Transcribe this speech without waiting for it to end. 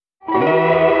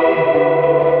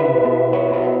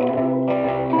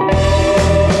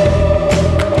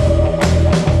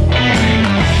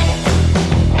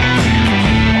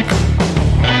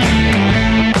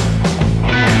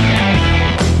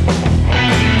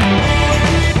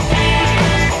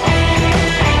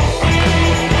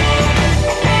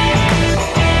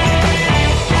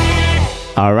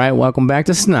welcome back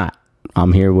to S.N.O.T.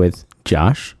 I'm here with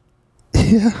Josh.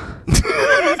 Yeah.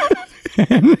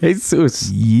 And Jesus.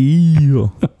 Yeah.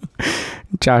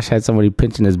 Josh had somebody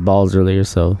pinching his balls earlier,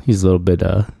 so he's a little bit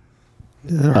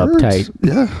uptight.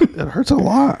 Yeah, it hurts a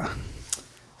lot.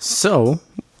 So,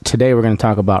 today we're going to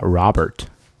talk about Robert,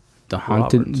 the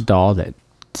haunted doll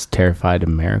that's terrified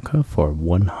America for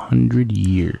 100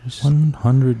 years.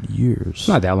 100 years. It's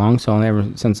not that long, so ever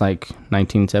since like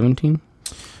 1917.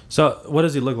 So, what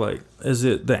does he look like? Is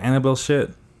it the Annabelle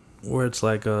shit? Where it's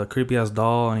like a creepy ass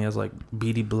doll and he has like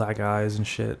beady black eyes and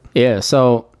shit. Yeah,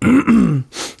 so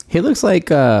he looks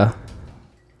like a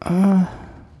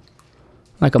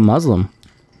Muslim.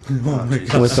 Oh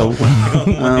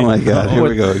my god, here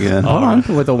we go again. Hold on,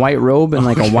 with a white robe and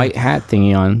like a white hat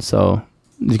thingy on. So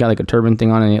he's got like a turban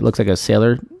thing on, and it looks like a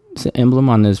sailor emblem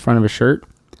on his front of his shirt.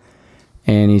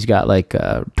 And he's got like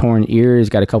a torn ear. He's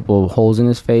got a couple of holes in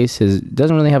his face.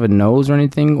 Doesn't really have a nose or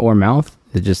anything or mouth.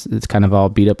 It's kind of all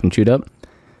beat up and chewed up.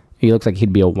 He looks like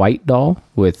he'd be a white doll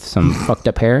with some fucked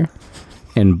up hair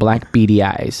and black beady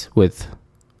eyes with,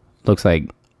 looks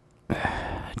like,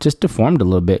 just deformed a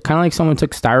little bit. Kind of like someone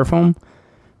took styrofoam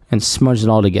and smudged it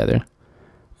all together.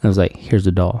 And I was like, here's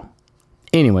the doll.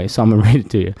 Anyway, so I'm going to read it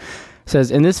to you. It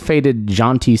says, in this faded,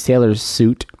 jaunty sailor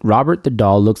suit, Robert the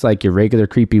doll looks like your regular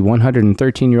creepy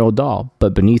 113-year-old doll,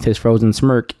 but beneath his frozen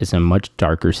smirk is a much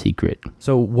darker secret.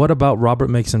 So what about Robert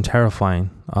makes him terrifying?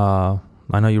 I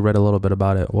know you read a little bit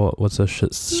about it. What's a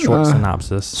short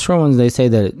synopsis? Short ones, they say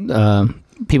that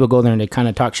people go there and they kind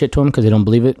of talk shit to him because they don't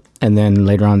believe it, and then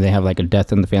later on they have like a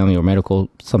death in the family or medical,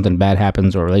 something bad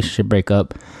happens or a relationship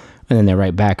breakup, and then they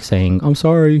write back saying, I'm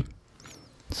sorry.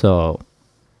 So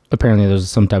apparently there's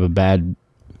some type of bad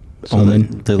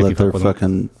omen. They let their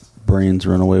fucking brains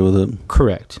run away with it.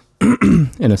 Correct.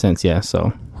 In a sense, yeah.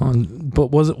 So, but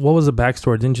what was the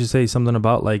backstory? Didn't you say something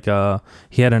about like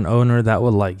he had an owner that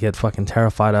would like get fucking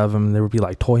terrified of him? And there would be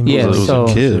like toy movies. Yeah, it was a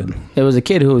kid. It was a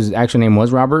kid whose actual name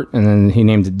was Robert, and then he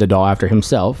named the doll after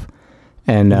himself.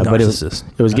 And but it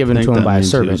was given to him by a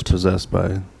servant. He was possessed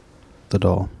by the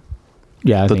doll.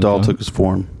 Yeah, the doll took his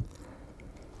form.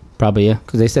 Probably, yeah,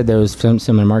 because they said there was some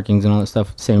similar markings and all that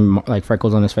stuff, same like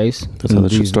freckles on his face. That's how the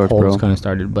shit starts, bro. Kind of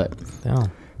started, but yeah.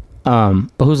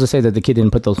 But who's to say that the kid didn't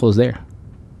put those holes there?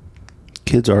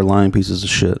 Kids are lying pieces of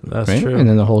shit. That's right? true. And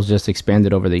then the holes just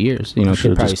expanded over the years. You know,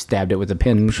 kid probably stabbed it with a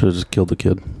pin. Should have just killed the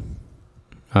kid.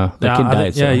 The kid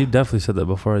died. Yeah, you definitely said that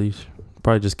before. You should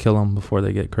probably just kill them before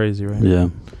they get crazy, right? Yeah.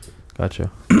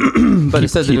 Gotcha. But it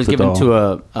says it was given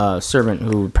to a servant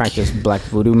who practiced black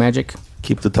voodoo magic.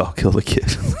 Keep the doll, kill the kid.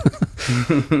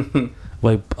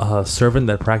 Like a servant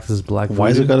that practices black voodoo? Why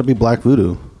has it got to be black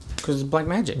voodoo? Because it's black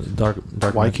magic. Dark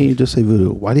Why magic. can't you just say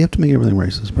voodoo? Why do you have to make everything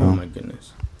racist, bro? Oh my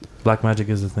goodness. Black magic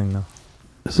is the thing, though.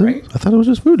 Is it? Right? I thought it was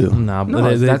just voodoo. No,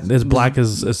 it's black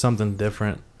is something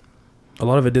different. A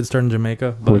lot of it did start in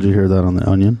Jamaica. But Did you hear that on the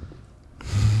Onion?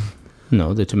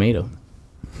 No, the tomato.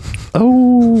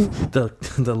 Oh,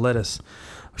 the lettuce.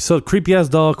 So creepy ass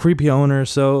doll, creepy owner.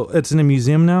 So it's in a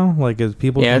museum now. Like, is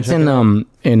people? Yeah, it's in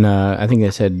I think they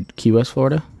said Key West,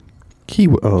 Florida.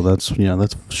 that's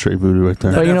straight voodoo right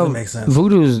there. But you know, makes sense.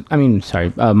 voodoo's.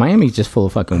 Miami's just full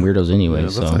of fucking weirdos anyway. Yeah,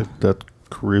 so that's like that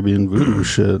Caribbean voodoo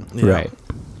shit. Yeah. right,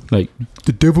 like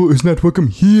The devil is not welcome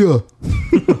here.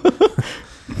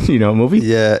 you know, a movie.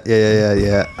 Yeah.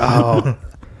 Oh,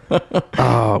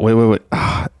 oh, wait.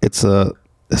 It's Steven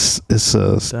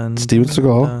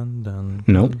Seagal.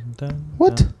 Nope.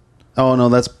 What? Oh no,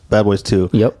 that's Bad Boys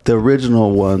 2. Yep. The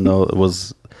original one though it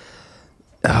was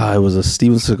a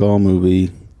Steven Seagal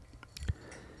movie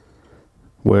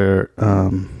where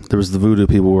there was the voodoo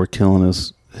people were killing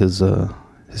his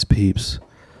peeps.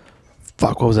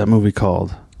 Fuck, what was that movie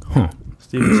called?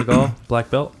 Steven Seagal,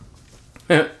 black belt.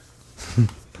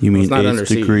 You mean not Under 8th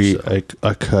degree Siege, so.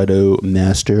 Aikido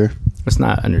master? It's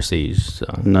not Under Siege. So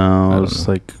No, it's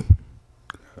like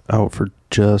Out for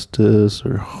Justice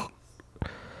or.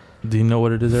 Do you know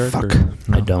what it is, Eric? Fuck.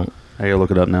 No. I don't. I gotta look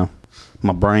it up now.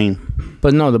 My brain.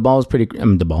 But no, the doll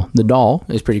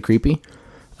is pretty creepy.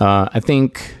 I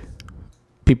think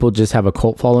people just have a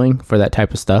cult following for that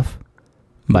type of stuff.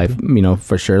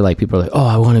 For sure, like people are like, oh,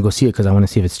 I want to go see it because I want to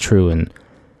see if it's true, and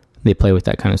they play with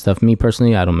that kind of stuff. Me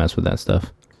personally, I don't mess with that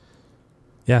stuff.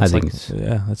 Yeah,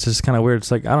 it's just kind of weird.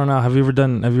 It's like, I don't know. Have you ever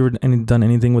done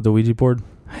anything with the Ouija board?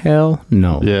 Hell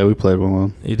no. Yeah, we played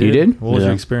one. You did? You did? What was Yeah.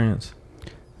 your experience?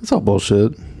 It's all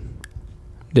bullshit.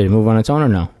 Did it move on its own or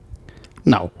no?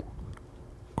 No.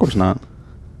 Of course not.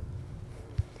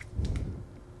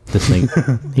 This thing,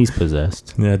 he's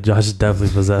possessed. Yeah, Josh is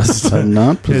definitely possessed. I'm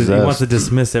not possessed. He wants to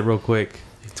dismiss it real quick.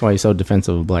 That's why he's so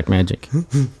defensive of black magic.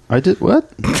 I did what?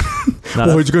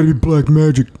 Nah, it's gotta be black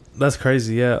magic. that's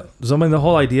crazy. Yeah. So I mean, the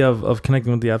whole idea of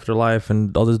connecting with the afterlife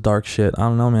and all this dark shit. I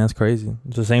don't know, man. It's crazy.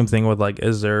 It's the same thing with like,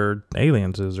 is there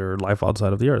aliens? Is there life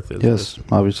outside of the earth? Yes,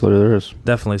 obviously there is.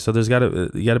 Definitely. So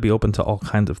you gotta be open to all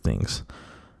kinds of things.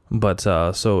 But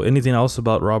so anything else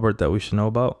about Robert that we should know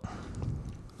about?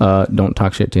 Don't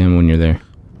talk shit to him when you're there.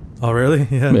 Oh, really?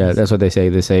 Yeah. Yeah, that's what they say.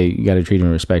 They say you got to treat him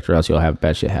with respect, or else you'll have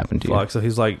bad shit happen to you. Fuck. So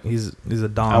he's like he's a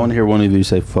dom. I want to hear one of you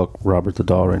say "fuck Robert the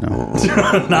doll" right now.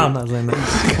 No, I'm not saying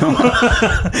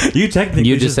that. You technically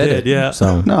You just said did, it. yeah.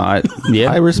 So No, I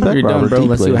respect you're Robert done, bro. deeply.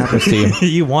 Let's see what happens to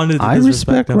you. You wanted to I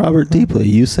disrespect respect him. Robert deeply.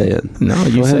 You say it. No, Go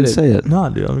you ahead said and it. say it. No,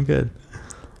 dude, I'm good.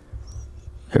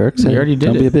 Eric, say You it. already did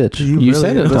Don't it. be a bitch. You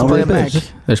said it. Let's Don't play be it a back.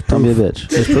 bitch. There's Don't be a proof. bitch.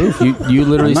 There's proof. You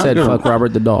literally I'm not said gonna- fuck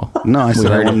Robert the doll. No, I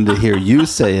said I heard wanted to hear you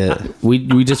say it.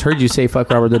 We just heard you say fuck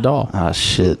Robert the doll. Ah,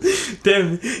 shit.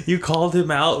 Damn, you called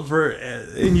him out for,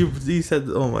 and you said,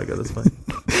 "Oh my god, that's funny."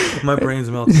 My brain's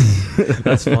melting.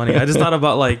 That's funny. I just thought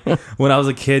about like when I was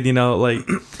a kid, you know, like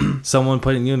someone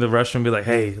putting you in the restroom, and be like,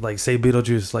 "Hey, like say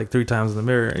Beetlejuice like 3 times in the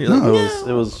mirror." And you're No, like,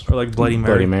 it was or like Bloody Mary.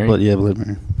 Bloody Mary. But yeah, Bloody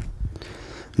Mary.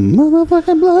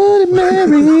 Motherfucking Bloody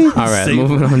Mary. All right, Say-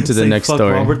 moving on to the say next fuck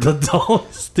story. Robert the doll.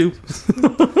 Stupid.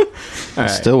 All right.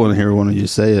 Still want to hear one of you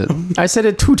say it. I said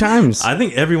it 2 times. I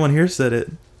think everyone here said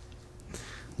it.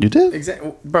 You did?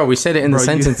 Exactly, bro. We said it in Bro, the you-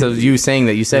 sentence of you saying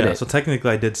that you said Yeah, it. so technically,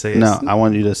 I did say it. No, I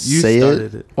want you to you say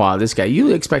started it. Wow, this guy.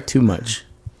 You expect too much,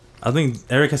 I think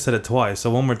Eric has said it twice, so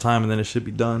one more time, and then it should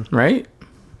be done. right?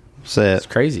 Say It's it.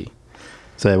 crazy.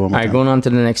 Say it one All more right, time. going on to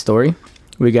the next story.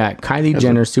 We got Kylie Yes,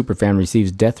 Jenner's superfan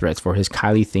receives death threats for his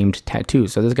Kylie-themed tattoo.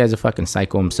 So this guy's a fucking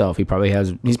psycho himself. He's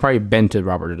probably been to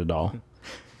Robert the doll.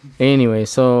 Anyway,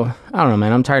 so I don't know,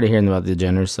 man. I'm tired of hearing about the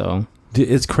Jenners. So Dude,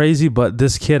 it's crazy, but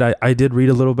this kid, I did read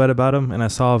a little bit about him, and I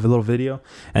saw a little video,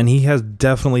 and he has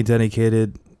definitely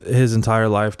dedicated his entire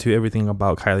life to everything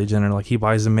about Kylie Jenner. Like, he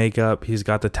buys the makeup, he's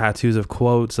got the tattoos of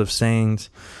quotes, of sayings.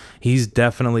 He's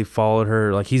definitely followed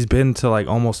her. Like, he's been to like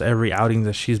almost every outing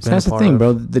that she's been that's a the part thing,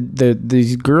 of. bro.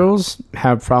 These girls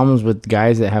have problems with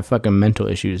guys that have fucking mental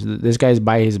issues. This guy's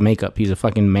buying his makeup. He's a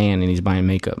fucking man, and he's buying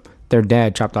makeup. Their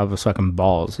dad chopped off his fucking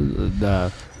balls. Yeah,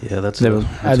 that's The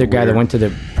other guy that weird. went to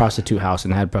the prostitute house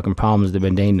and had fucking problems that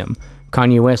been dating him.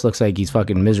 Kanye West looks like he's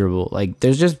fucking miserable. Like,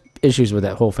 there's just issues with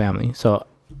that whole family. So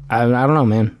I don't know,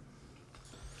 man.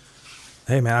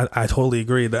 Hey man, I totally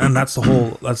agree, and that's the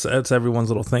whole. That's everyone's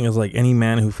little thing. Is like any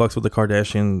man who fucks with the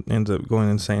Kardashian ends up going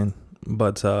insane.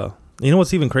 But you know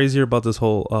what's even crazier about this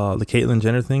whole the Caitlyn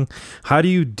Jenner thing? How do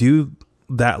you do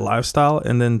that lifestyle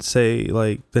and then say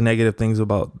like the negative things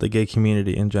about the gay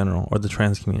community in general or the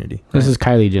trans community? This right? is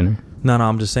Kylie Jenner. No,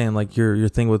 I'm just saying like your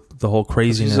thing with the whole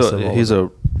craziness. of all He's a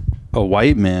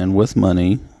white man with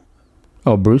money.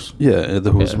 Oh, Bruce? Yeah,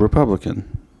 who's Yeah. a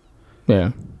Republican.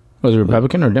 Yeah. Was it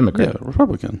Republican or Democrat? Yeah,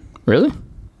 Republican. Really?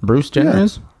 Bruce Jenner Yeah.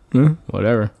 is?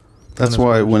 Whatever. That's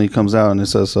why when he comes out and he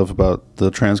says stuff about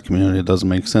the trans community, it doesn't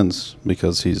make sense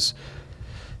because he's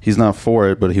not for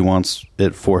it, but he wants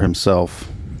it for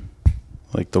himself,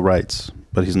 like the rights.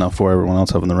 But he's not for everyone else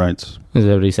having the rights. Is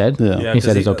that what he said? Yeah. Yeah. He 'cause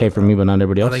said it's okay for me, but not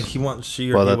everybody I else. think he wants she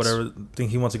or Well, he, that's- whatever. I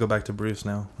think he wants to go back to Bruce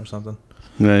now or something.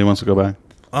 Yeah, he wants to go back.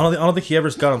 I don't think he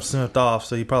ever got him sniffed off,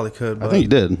 so he probably could. But I think he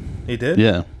did. he did.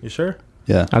 Yeah, You sure,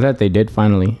 yeah. I thought they did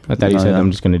finally. I thought he Oh, said, yeah.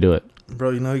 I'm just going to do it.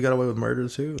 bro? You know he got away with murder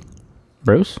too.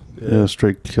 Bruce? Yeah,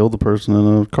 straight killed the person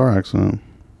in a car accident.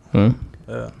 Huh?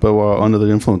 Yeah. But while under the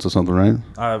influence of something, right?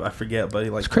 I forget, but he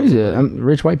like It's crazy.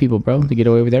 Rich white people, bro. They get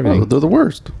away with Oh, everything. they're the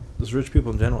worst. There's rich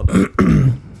people in general. Though.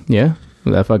 Yeah.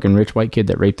 That fucking rich white kid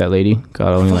that raped that lady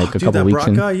got only like a Dude, couple that weeks Brock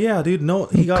in. guy, yeah, dude. No,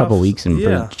 he got Couple off- weeks in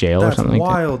yeah, jail or that's something like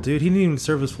that. wild, dude. He didn't even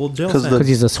serve his full jail 'Cause sentence. Because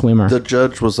he's a swimmer. The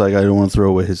judge was like, I don't want to throw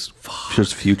away his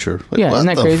future. Like, yeah, what isn't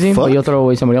that the crazy? fuck? Well, you'll throw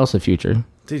away somebody else's future.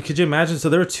 Dude, could you imagine? So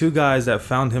there were 2 guys that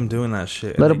found him doing that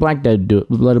shit. Let a and black dude do it.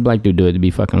 Let a black dude do it to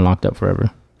be fucking locked up forever.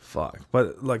 fuck.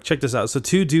 But like, check this out. So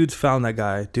 2 dudes found that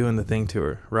guy doing the thing to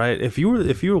her, right? If you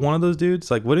were one of those dudes,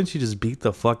 like, wouldn't you just beat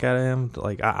the fuck out of him?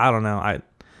 Like, I don't know.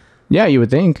 Yeah, you would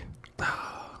think.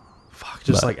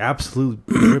 Just But- like absolute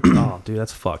ripped off, dude.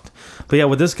 That's fucked. But yeah,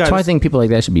 with this guy, That's why I think people like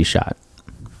that should be shot.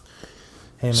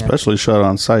 hey man, Especially shot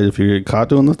on sight. If you get caught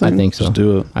doing the thing, think so. just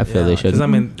do it. I feel they should. Because I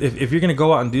mean, if you're gonna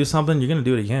go out and do something, you're gonna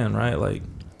do it again, right? Like,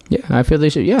 Yeah, I feel they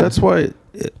should. Yeah. That's why,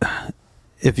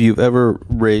 if you've ever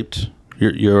raped,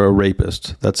 you're a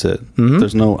rapist. That's it. Mhm.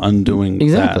 There's no undoing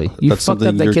Exactly. that. You That's fucked up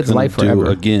something that you're kid's gonna life do forever.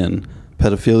 again.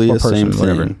 Pedophilia, Or person, same thing.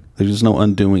 whatever. There's just no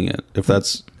undoing it. If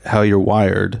that's how you're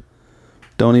wired,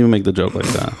 don't even make the joke like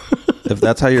that. If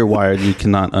that's how you're wired, you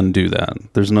cannot undo that.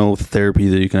 There's no therapy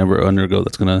that you can ever undergo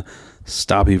that's going to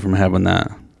stop you from having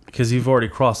that. because you've already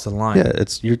crossed the line. Yeah,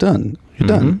 you're done. You're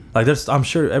done. Like I'm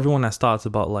sure everyone has thoughts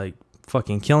about like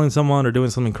fucking killing someone or doing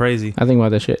something crazy. I think about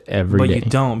that shit every day. But you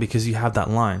don't, because you have that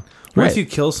line. Once you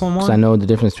kill someone, because I know the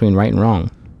difference between right and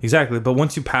wrong. Exactly, but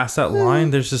once you pass that line,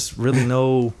 there's just really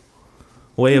no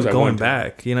way of going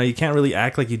back. You know, you can't really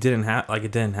act like it didn't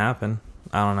happen.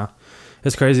 I don't know.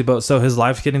 It's crazy, but so his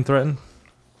life's getting threatened.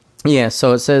 Yeah,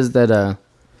 so it says that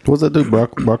what's that dude?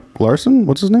 Brock Larson?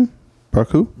 What's his name? Brock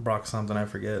who? Brock something, I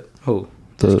forget. Who?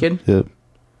 This kid? Yeah.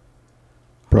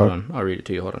 Brock. Hold on, I'll read it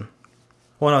to you. Hold on.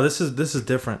 Well, no, this is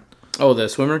different. Oh, the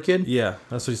swimmer kid? Yeah,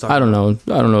 that's what he's talking I don't about.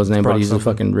 know. I don't know his name, Brock but he's something.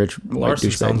 a fucking rich white Larson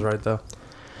douchebag. sounds right though.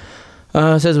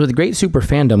 It says, with great super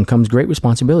fandom comes great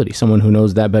responsibility. Someone who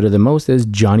knows that better than most is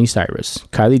Johnny Cyrus,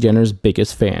 Kylie Jenner's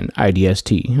biggest fan,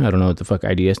 IDST. I don't know what the fuck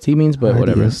IDST means, but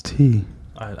whatever. IDST.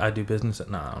 I do business at...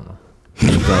 No, I don't know.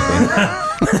 Exactly.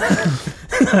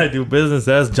 I do business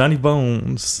as Johnny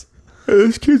Bones.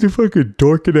 This kid's a fucking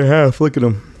dork and a half. Look at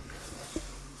him.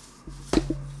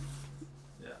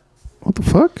 What the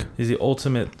fuck? He's the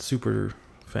ultimate super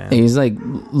fan. He's like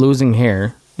losing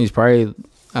hair. He's probably...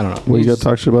 I don't know. What you got to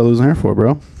talk shit about losing hair for,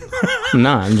 bro?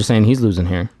 Nah, I'm just saying he's losing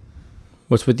hair.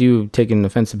 What's with you taking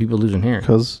offense to people losing hair?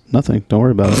 Because nothing. Don't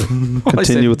worry about it.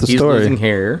 Continue with the he's story. losing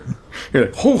hair. You're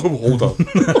like, hold up.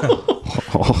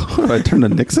 I turned to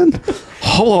Nixon?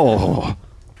 Oh.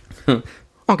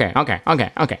 Okay. All right.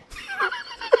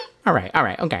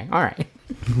 Okay.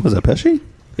 Was that Pesci?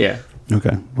 Yeah.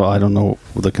 Okay. Well, I don't know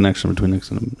the connection between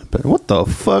Nixon and Pesci. What the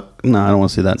fuck? No, I don't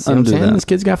want to see that. See what I'm Undo saying? that. This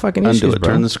kid's got fucking Undo issues, it.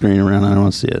 bro. Turn the screen around. I don't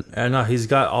want to see it. And no, he's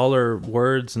got all her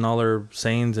words and all her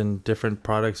sayings and different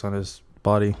products on his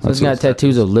body. So he's got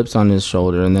tattoos of lips on his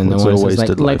shoulder, and then the What's one a says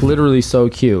wasted like life? literally so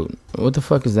cute. What the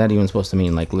fuck is that even supposed to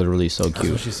mean? Like literally so That's what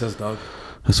cute. she says, dog.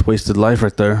 That's wasted life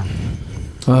right there.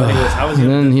 Anyways, how was And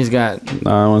he? then he's got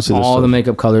No, I want to see this all stuff. the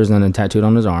makeup colors and then tattooed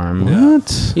on his arm.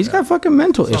 What? He's got fucking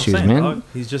mental That's what I'm issues, saying, man. dog.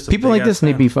 He's just a People like big-ass this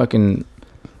need to be fan. fucking...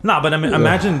 Nah, but I mean,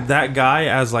 imagine that guy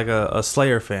as like a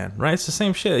Slayer fan, right? It's the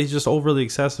same shit. He's just overly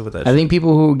excessive with that I shit. think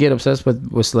people who get obsessed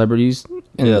with celebrities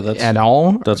at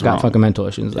all that's got wrong. fucking mental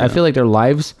issues. Yeah. I feel like their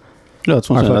lives... No, that's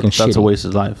what I'm are saying. fucking That's a shitty.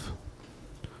 wasted life.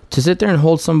 To sit there and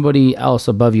hold somebody else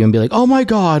above you and be like, oh my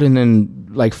God, and then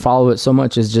like follow it so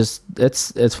much is just...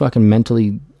 It's fucking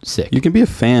mentally sick. You can be a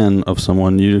fan of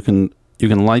someone. You can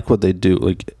like what they do.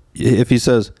 Like if he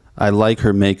says, "I like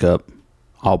her makeup,"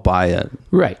 I'll buy it.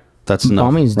 Right. That's By enough.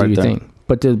 all means, do right your there. thing.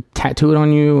 But to tattoo it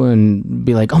on you and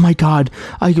be like, "Oh my God,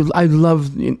 I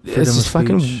love," it's of just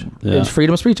fucking speech. Yeah. it's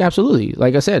freedom of speech. Absolutely.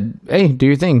 Like I said, hey, do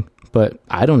your thing. But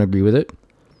I don't agree with it.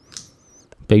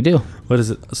 Big deal. What is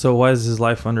it? So why is his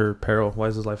life under peril? Why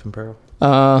is his life in peril?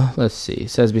 Let's see.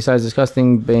 It says, besides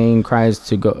disgusting baying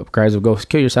cries of go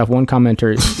kill yourself, one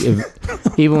commenter,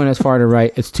 even when it's far to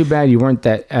right, it's too bad you weren't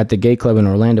at the gay club in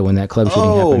Orlando when that club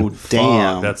shooting happened.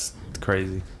 Damn. Fuck, that's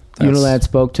crazy. Unilad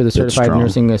spoke to the certified strong.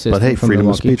 nursing assistant But hey, from freedom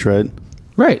of Milwaukee. speech, right?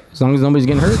 Right. As long as nobody's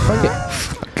getting hurt, fuck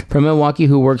it. From Milwaukee,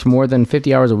 who works more than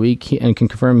 50 hours a week and can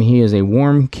confirm he is a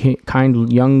warm,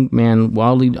 kind young man,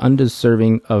 wildly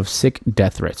undeserving of sick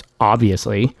death threats.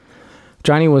 Obviously.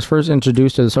 Johnny was first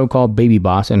introduced to the so-called baby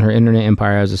boss and her internet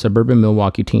empire as a suburban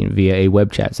Milwaukee teen via a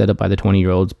web chat set up by the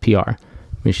 20-year-old's PR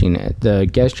machine. The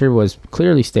gesture was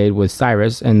clearly stayed with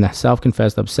Cyrus, and the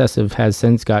self-confessed obsessive has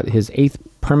since got his 8th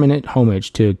permanent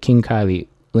homage to King Kylie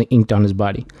inked on his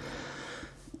body.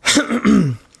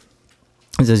 It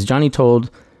says Johnny told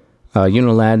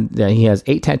Unilad that he has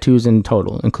 8 tattoos in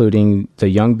total, including the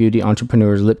Young Beauty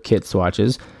Entrepreneur's lip kit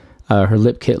swatches, her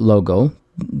lip kit logo,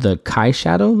 the Kai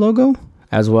Shadow logo,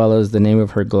 as well as the name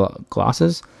of her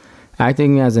glosses.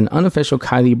 Acting as an unofficial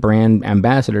Kylie brand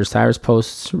ambassador, Cyrus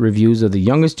posts reviews of the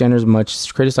youngest Jenner's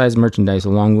much criticized merchandise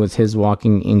along with his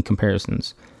walking in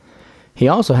comparisons. He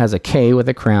also has a K with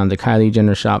a crown, the Kylie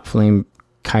Jenner shop flame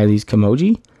Kylie's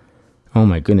Kimoji. Oh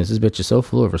my goodness, this bitch is so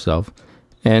full of herself.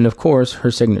 And of course,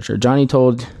 her signature. Johnny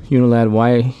told Unilad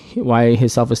why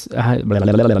his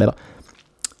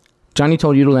Johnny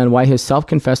told Unilad why his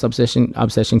self-confessed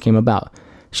obsession came about.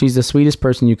 She's the sweetest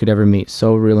person you could ever meet,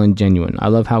 so real and genuine. I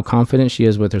love how confident she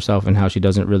is with herself and how she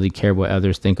doesn't really care what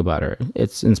others think about her.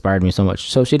 It's inspired me so much.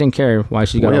 So she didn't care why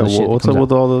she got all the shit. What's up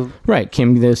with all the... Right,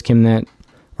 Kim this, Kim that,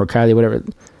 or Kylie, whatever.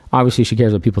 Obviously, she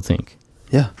cares what people think.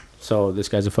 Yeah. So this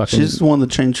guy's a fucking... She's the one that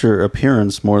changed her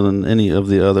appearance more than any of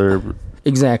the other...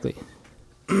 Exactly.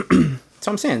 So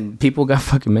I'm saying, people got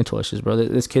fucking mental issues, bro.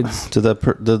 This kid's... Did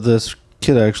this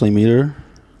kid actually meet her?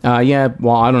 Yeah,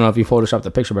 well, I don't know if you photoshopped the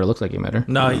picture, but it looks like he met her.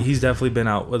 No, he's definitely been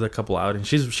out with a couple outings.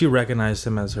 She recognized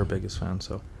him as her biggest fan.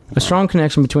 So A strong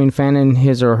connection between fan and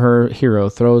his or her hero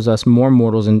throws us more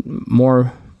mortals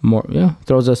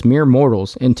throws us mere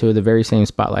mortals into the very same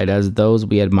spotlight as those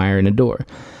we admire and adore.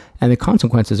 And the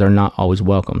consequences are not always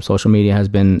welcome. Social media has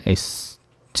been a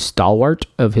stalwart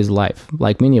of his life.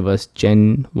 Like many of us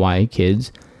Gen Y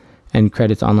kids, and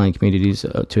credits online communities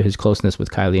to his closeness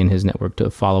with Kylie and his network to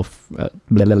follow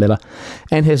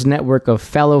and his network of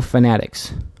fellow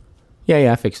fanatics.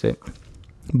 Yeah, I fixed it.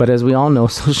 But as we all know,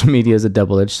 social media is a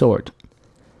double-edged sword.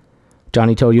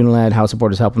 Johnny told Unilad how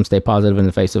supporters help him stay positive in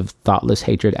the face of thoughtless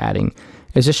hatred, adding,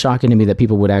 "It's just shocking to me that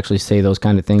people would actually say those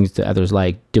kind of things to others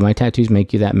like, do my tattoos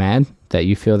make you that mad? That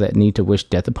you feel that need to wish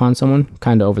death upon someone?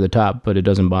 Kind of over the top, but it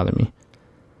doesn't bother me."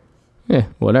 Yeah,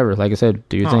 whatever. Like I said,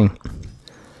 do your thing.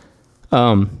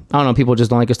 I don't know. People just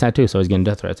don't like his tattoo, so he's getting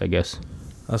death threats, I guess.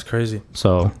 That's crazy.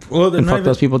 So, and fuck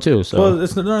those people too. So, well,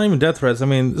 it's not even death threats. I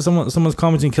mean, someone's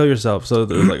commenting "kill yourself," so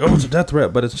they're like, "Oh, it's a death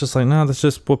threat," but it's just like, no, that's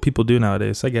just what people do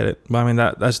nowadays. I get it, but I mean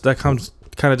that comes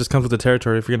just comes with the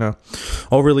territory. If you're gonna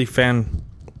overly fangirl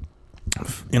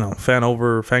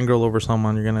over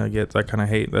someone, you're gonna get that kind of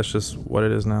hate. That's just what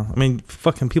it is now. I mean,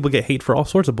 fucking people get hate for all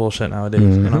sorts of bullshit nowadays. You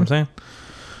know what I'm saying?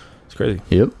 It's crazy.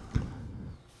 Yep.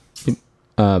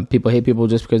 People hate people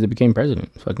just because they became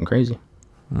president. It's fucking crazy.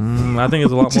 I think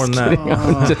it's a lot more than that.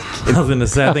 I was gonna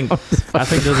say, I think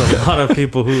there's a lot of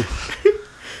people who.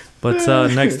 But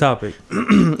next topic.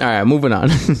 All right, moving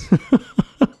on.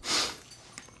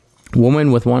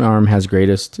 Woman with one arm has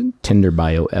greatest Tinder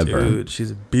bio ever. Dude,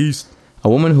 she's a beast. A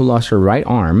woman who lost her right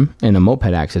arm in a moped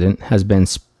accident has been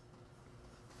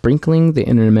sprinkling the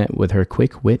internet with her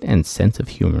quick wit and sense of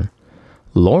humor.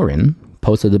 Lauren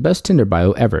posted the best Tinder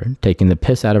bio ever, taking the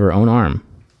piss out of her own arm.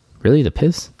 Really, the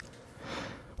piss?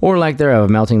 Or lack thereof,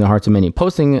 melting the hearts of many.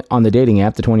 Posting on the dating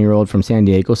app, the 20-year-old from San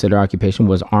Diego said her occupation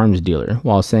was arms dealer,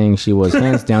 while saying she was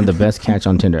hands down the best catch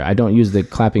on Tinder. I don't use the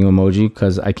clapping emoji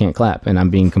because I can't clap, and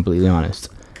I'm being completely honest.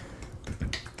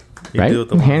 Right?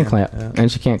 Hand clap. Yeah.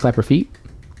 And she can't clap her feet?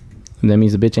 And that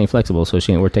means the bitch ain't flexible, so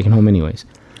she ain't worth taking home anyways.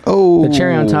 Oh, the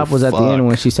cherry on top was at the end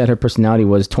when she said her personality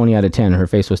was 20 out of 10. Her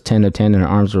face was 10 to 10, and her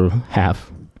arms were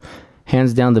half.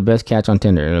 Hands down the best catch on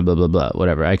Tinder, blah, blah, blah,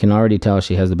 whatever. I can already tell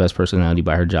she has the best personality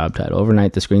by her job title.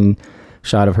 Overnight, the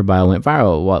screenshot of her bio went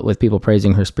viral, with people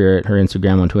praising her spirit, her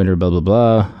Instagram on Twitter, blah, blah,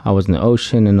 blah. I was in the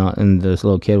ocean, and this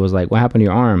little kid was like, "What happened to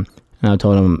your arm?" And I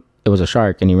told him it was a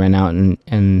shark, and he ran out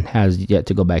and has yet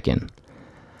to go back in.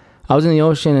 I was in the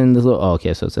ocean, and this little... Oh,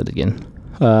 okay, so it said it again.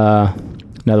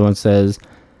 Another one says...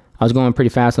 I was going pretty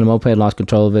fast on a moped, lost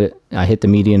control of it. I hit the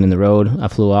median in the road. I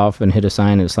flew off and hit a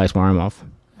sign and it sliced my arm off.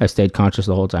 I stayed conscious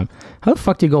the whole time. How the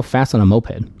fuck do you go fast on a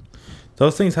moped?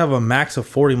 Those things have a max of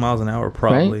 40 miles an hour,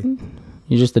 probably. Right?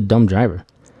 You're just a dumb driver.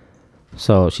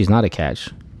 So she's not a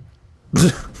catch.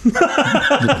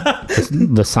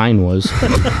 the sign was.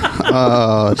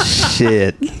 Oh,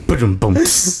 shit.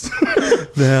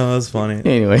 Damn, that's funny.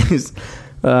 Anyways.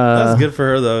 That's good for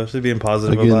her, though. She's being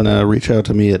positive again, about it. Reach out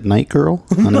to me at Night Girl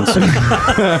on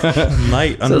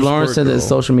Instagram. So Lauren said that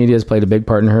social media has played a big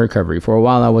part in her recovery. For a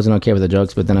while, I wasn't okay with the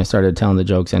jokes, but then I started telling the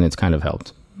jokes, and it's kind of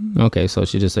helped. Okay, so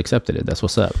she just accepted it. That's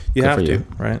what's up. You have to,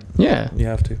 right? Yeah. You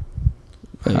have to.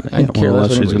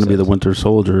 Unless she's going to be the Winter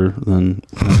Soldier, then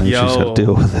I think she's got to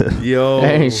deal with it.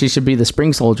 Hey, she should be the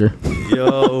Spring Soldier.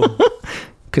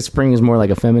 Because spring is more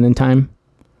like a feminine time.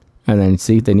 And then,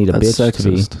 see, they need a bitch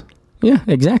sexist. to be... Yeah,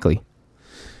 exactly.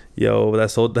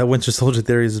 That Winter Soldier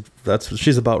theory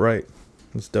she's about right.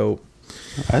 It's dope.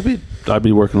 I'd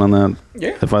be working on that.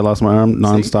 Yeah. If I lost my arm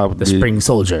nonstop. The Spring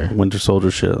Soldier. Winter Soldier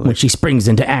shit. When she springs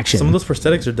into action. Some of those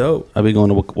prosthetics are dope. I'd be going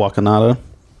to Wakanda.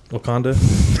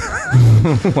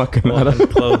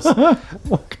 Close.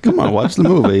 Come on, watch the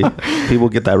movie. People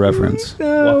get that reference.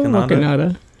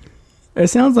 Wakanda. It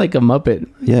sounds like a Muppet.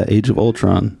 Yeah, Age of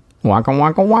Ultron. Waka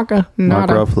waka waka.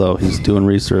 Mark Ruffalo, he's doing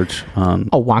research on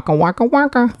waka waka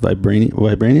waka.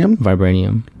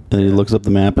 Vibranium. And he looks up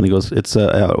the map and he goes, "It's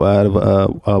out of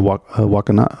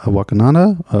Wakanda."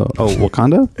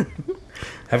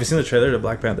 Have you seen the trailer to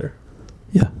Black Panther?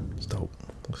 Yeah, it's dope.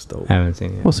 Looks dope. Haven't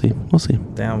seen it. We'll see.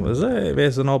 Damn,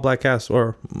 it's an all black cast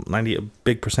or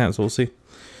 90%, so we'll see.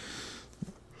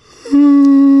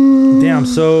 Damn.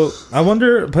 So I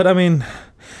wonder, but I mean.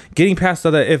 Getting past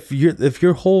all that, if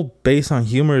your whole base on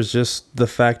humor is just the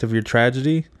fact of your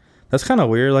tragedy, that's kind of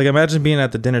weird. Like, imagine being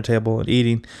at the dinner table and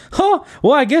eating.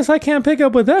 Well, I guess I can't pick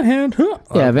up with that hand.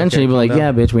 Yeah, eventually you'll be like,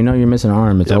 yeah, bitch, we know you're missing an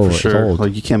arm. It's over. For sure. It's old.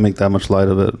 Like, you can't make that much light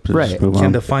of it. Right. You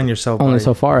can't define yourself only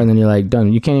so far, and then you're like,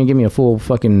 done. You can't even give me a full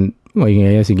fucking... Well, I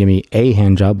guess you give me a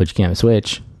hand job, but you can't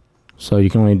switch. So you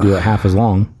can only do it half as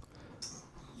long.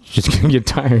 You're just going to get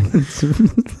tired.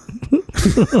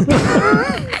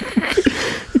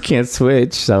 Can't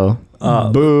switch, so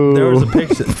boo. There was a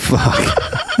picture. Fuck.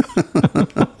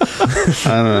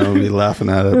 I don't know. Be laughing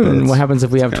at it. And what happens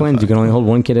if we have twins? funny. You can only hold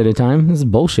one kid at a time. This is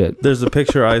bullshit. There's a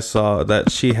picture I saw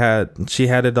that she had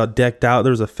it all decked out.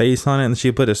 There was a face on it, and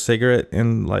she put a cigarette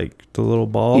in like the little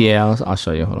ball. Yeah, I'll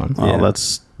show you. Hold on. Oh, Yeah.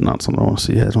 that's not something I want to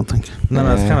see. I don't think.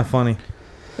 No, it's kind of funny.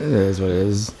 It is what it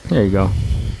is. There you go.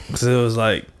 Because it was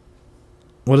like,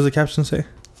 what does the caption say?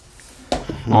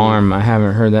 Arm. I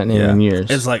haven't heard that name in years.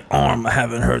 It's like Arm. I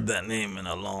haven't heard that name in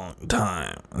a long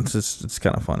time. It's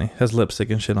kind of funny. It has lipstick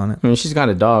and shit on it. I mean, she's got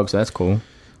a dog, so that's cool.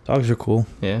 Dogs are cool.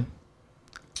 Yeah.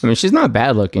 I mean, she's not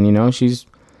bad looking, you know. She's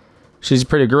a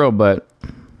pretty girl, but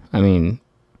I mean,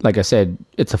 like I said,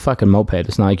 it's a fucking moped.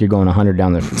 It's not like you're going 100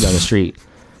 down the street.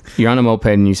 You're on a moped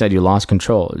and you said you lost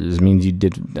control. It just means you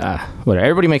did whatever.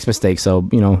 Everybody makes mistakes, so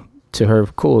you know, to her,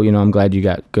 cool. You know, I'm glad you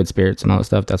got good spirits and all that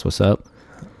stuff. That's what's up.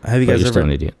 Have you But guys you're still ever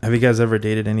an idiot. Have you guys ever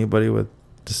dated anybody with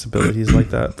disabilities like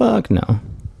that, Fuck no.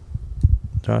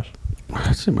 Josh?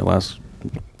 I'd say my last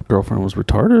girlfriend was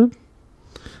retarded.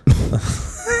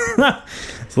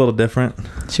 It's a little different.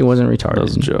 She wasn't retarded. That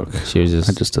was a joke. She was just.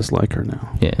 I just dislike her now.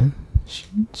 Yeah.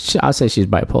 I'll say she's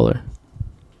bipolar.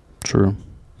 True.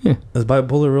 Is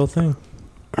bipolar a real thing?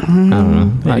 I don't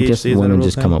know. I ADHD, guess is that a women real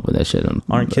just thing? come up with that shit.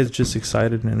 Aren't kids just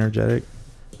excited and energetic?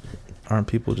 Aren't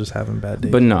people just having bad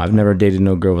days? But no, I've never dated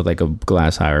no girl with like a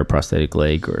glass eye or a prosthetic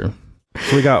leg or.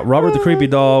 So we got Robert the creepy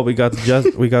doll. We got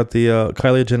the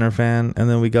Kylie Jenner fan, and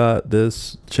then we got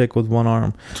this chick with one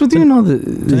arm. What's with you and all the?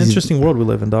 It's an interesting world we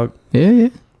live in, dog. Yeah.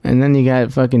 And then you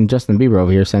got fucking Justin Bieber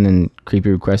over here sending creepy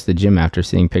requests to gym after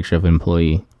seeing picture of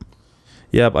employee.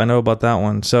 Yep, I know about that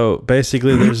one. So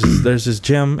basically, there's this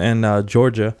gym in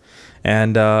Georgia,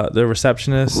 and the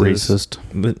receptionist Racist.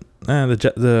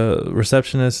 the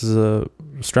receptionist is a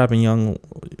strapping young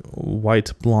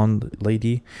white blonde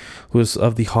lady who is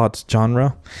of the hot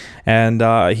genre, and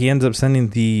he ends up sending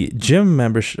the gym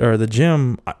membership or the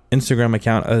gym Instagram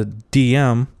account a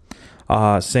DM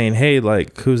saying, hey,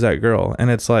 like, who's that girl? And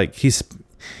it's like he's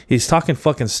talking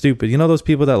fucking stupid. You know those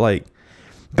people that like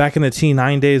back in the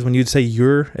T9 days when you'd say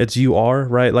it's you are,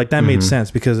 right? Like that made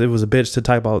sense because it was a bitch to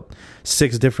type out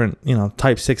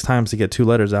type 6 times to get 2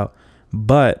 letters out.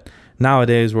 But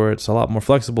nowadays where it's a lot more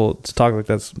flexible to talk like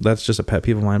that's just a pet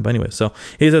peeve of mine. But anyway, so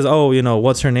he says, oh,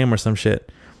 what's her name or some shit.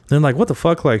 Then like, what the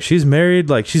fuck? Like she's married,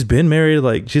 like she's been married,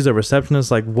 like she's a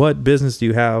receptionist. Like what business do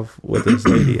you have with this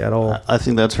lady at all? I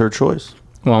think that's her choice.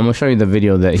 Well, I'm gonna show you the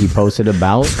video that he posted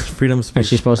about. Freedom of And speech.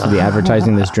 she's supposed to be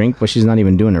advertising this drink, but she's not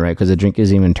even doing it right because the drink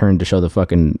isn't even turned to show the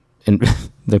fucking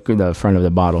the front of the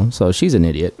bottle. So she's an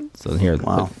idiot. So here,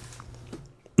 Wow.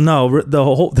 No, the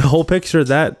whole picture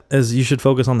that is you should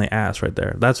focus on the ass right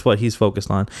there. That's what he's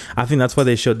focused on. I think that's why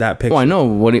they showed that picture. Well, I know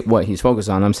what he's focused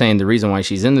on. I'm saying the reason why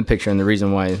she's in the picture and the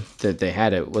reason why that they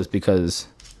had it was because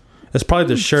It's probably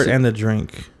the shirt and the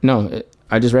drink. no,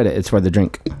 I just read it. It's for the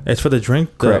drink. It's for the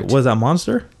drink. Correct. Was that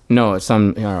Monster? No, it's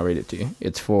some. Here, I'll read it to you.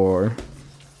 It's for.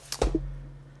 It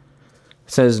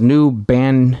says new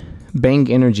Bang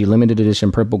Energy limited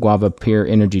edition purple guava pear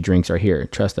energy drinks are here.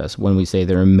 Trust us when we say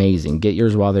they're amazing. Get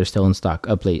yours while they're still in stock.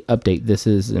 Update. This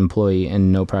is employee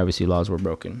and no privacy laws were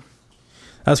broken.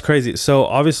 That's crazy. So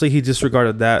obviously he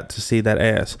disregarded that to see that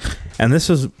ass, and this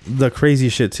is the crazy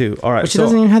shit too. All right, But she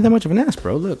doesn't even have that much of an ass,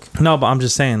 bro. Look. No, but I'm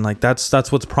just saying, like that's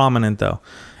what's prominent though.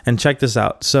 And check this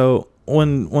out. So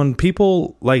when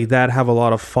people like that have a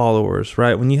lot of followers,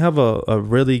 right? When you have a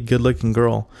really good looking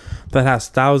girl that has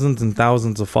thousands and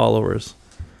thousands of followers,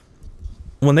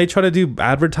 when they try to do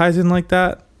advertising like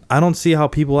that, I don't see how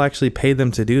people actually pay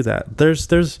them to do that.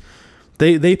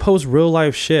 They post real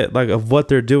life shit like of what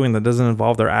they're doing that doesn't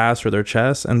involve their ass or their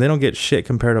chest, and they don't get shit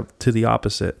compared to the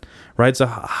opposite, right? So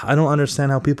I don't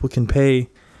understand how people can pay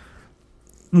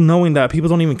knowing that people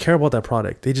don't even care about that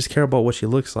product. They just care about what she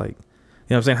looks like.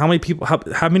 You know what I'm saying? How many people,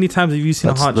 how many times have you seen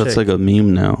a hot chick? That's like a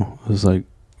meme now. It's like,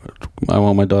 I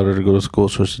want my daughter to go to school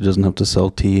so she doesn't have to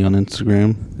sell tea on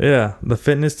Instagram. Yeah, the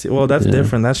fitness. Well, that's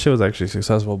different. That shit was actually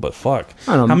successful, but fuck.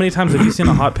 I don't know. How many times have you seen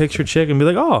a hot picture chick and be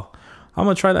like, oh, I'm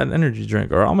going to try that energy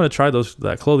drink, or I'm going to try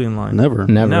that clothing line? Never.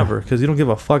 Never, because you don't give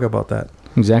a fuck about that.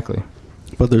 Exactly.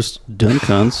 But there's dumb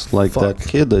cunts like Fuck. that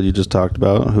kid that you just talked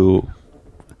about who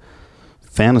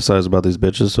fantasize about these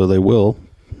bitches, so they will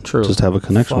True. just have a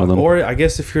connection Fuck. with them. Or I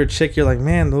guess if you're a chick, you're like,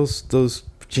 man, those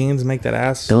jeans make that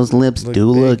ass. Those lips look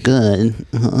do big. look good.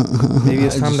 Maybe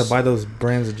it's time to buy those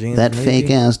brands of jeans. That maybe.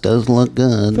 fake ass does look I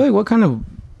good. feel like what kind of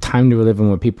time do we live in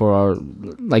where people are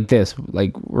like this?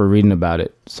 Like we're reading about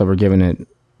it, so we're giving it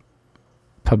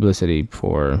publicity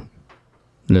for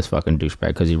this fucking douchebag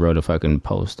because he wrote a fucking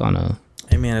post on a.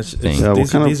 Hey man, Yeah,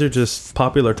 these are just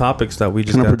popular topics that we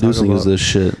just What kind got of to talk producing about. is this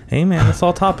shit? Hey man, it's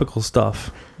all topical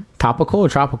stuff. Topical or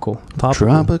tropical?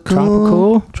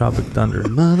 Tropical. Tropic Thunder.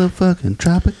 Motherfucking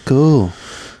tropical.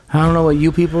 I don't know what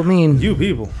you people mean. You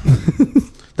people.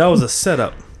 That was a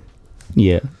setup.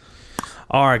 Yeah.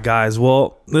 All right, guys.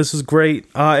 Well, this is great.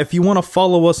 If you want to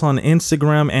follow us on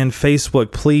Instagram and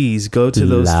Facebook, please go to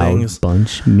those things.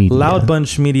 Bunch Media. Loud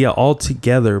Bunch Media all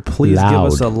together. Please give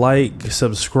us a like,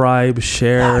 subscribe,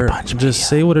 share. Just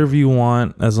say whatever you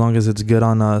want as long as it's good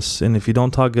on us. And if you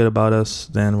don't talk good about us,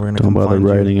 then we're going to Don't come bother find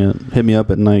writing you. it. Hit me up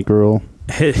at night, girl.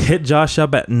 Hit Josh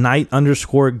up at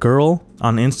night_girl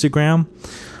on Instagram.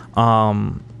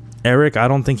 Eric, I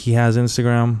don't think he has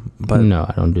Instagram, but no,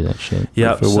 I don't do that shit.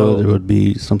 yeah. If it would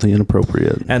be something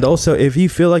inappropriate. And also, if you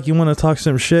feel like you want to talk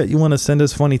some shit, you want to send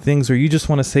us funny things, or you just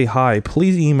want to say hi,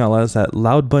 please email us at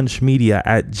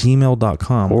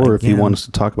loudbunchmedia@gmail.com. Or if you want us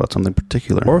to talk about something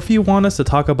particular. Or if you want us to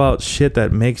talk about shit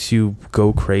that makes you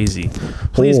go crazy,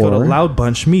 please go to Or in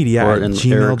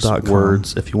loudbunchmedia@gmail.com. Eric's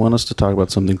words, if you want us to talk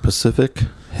about something specific,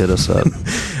 hit us up.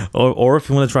 Or if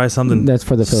you want to try something That's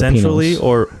for the centrally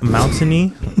Filipinos. or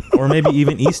mountainy, or maybe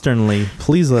even easternly,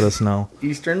 please let us know.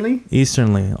 Easternly?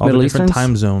 Easternly, all Middle the different Easterns?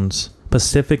 time zones: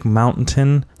 Pacific,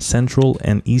 Mountain, Central,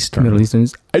 and Eastern. Middle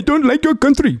Easterns. I don't like your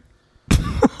country.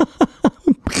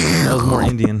 That was more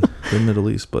Indian than Middle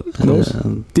East, but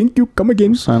Think you come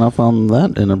again? Sign off on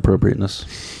that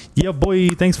inappropriateness. yeah,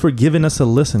 boy. Thanks for giving us a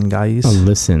listen, guys.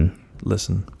 Listen.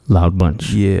 Loud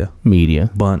Bunch. Yeah,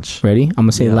 Media. bunch. Ready? I'm going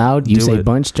to say Yeah, loud. You do say it.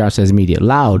 bunch. Josh says media.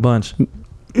 Loud. Bunch.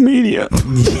 Media.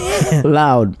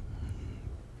 Loud.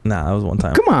 Nah, that was one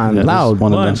time. Come on. Yeah, loud.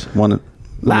 Bunch.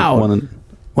 Loud.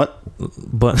 What?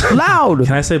 Bunch. Loud.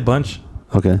 Can I say bunch?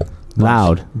 Okay.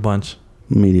 Loud. Bunch.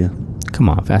 Media. Come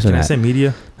on. Faster Can than I that. say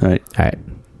media? All right. All right.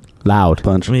 Loud.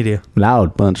 Bunch. Media.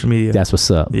 Loud. Bunch. Media. That's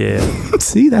what's up. Yeah.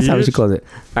 See, that's how we Yes. should close it.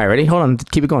 All right, ready? Hold on.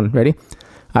 Keep it going. Ready?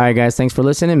 All right, guys. Thanks for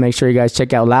listening. Make sure you guys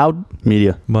check out Loud.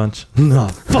 Media. Bunch. No.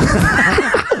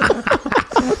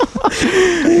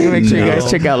 Make sure you guys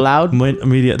check out Loud.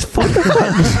 Media. Fuck.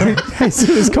 Hey,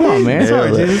 serious, come on, man.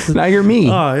 Sorry, dude. Now you're me.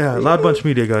 Oh yeah, Loud Bunch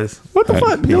Media, guys. What the All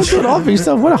right, fuck? You don't do it all for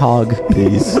yourself. What a hog.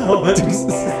 Peace. Oh,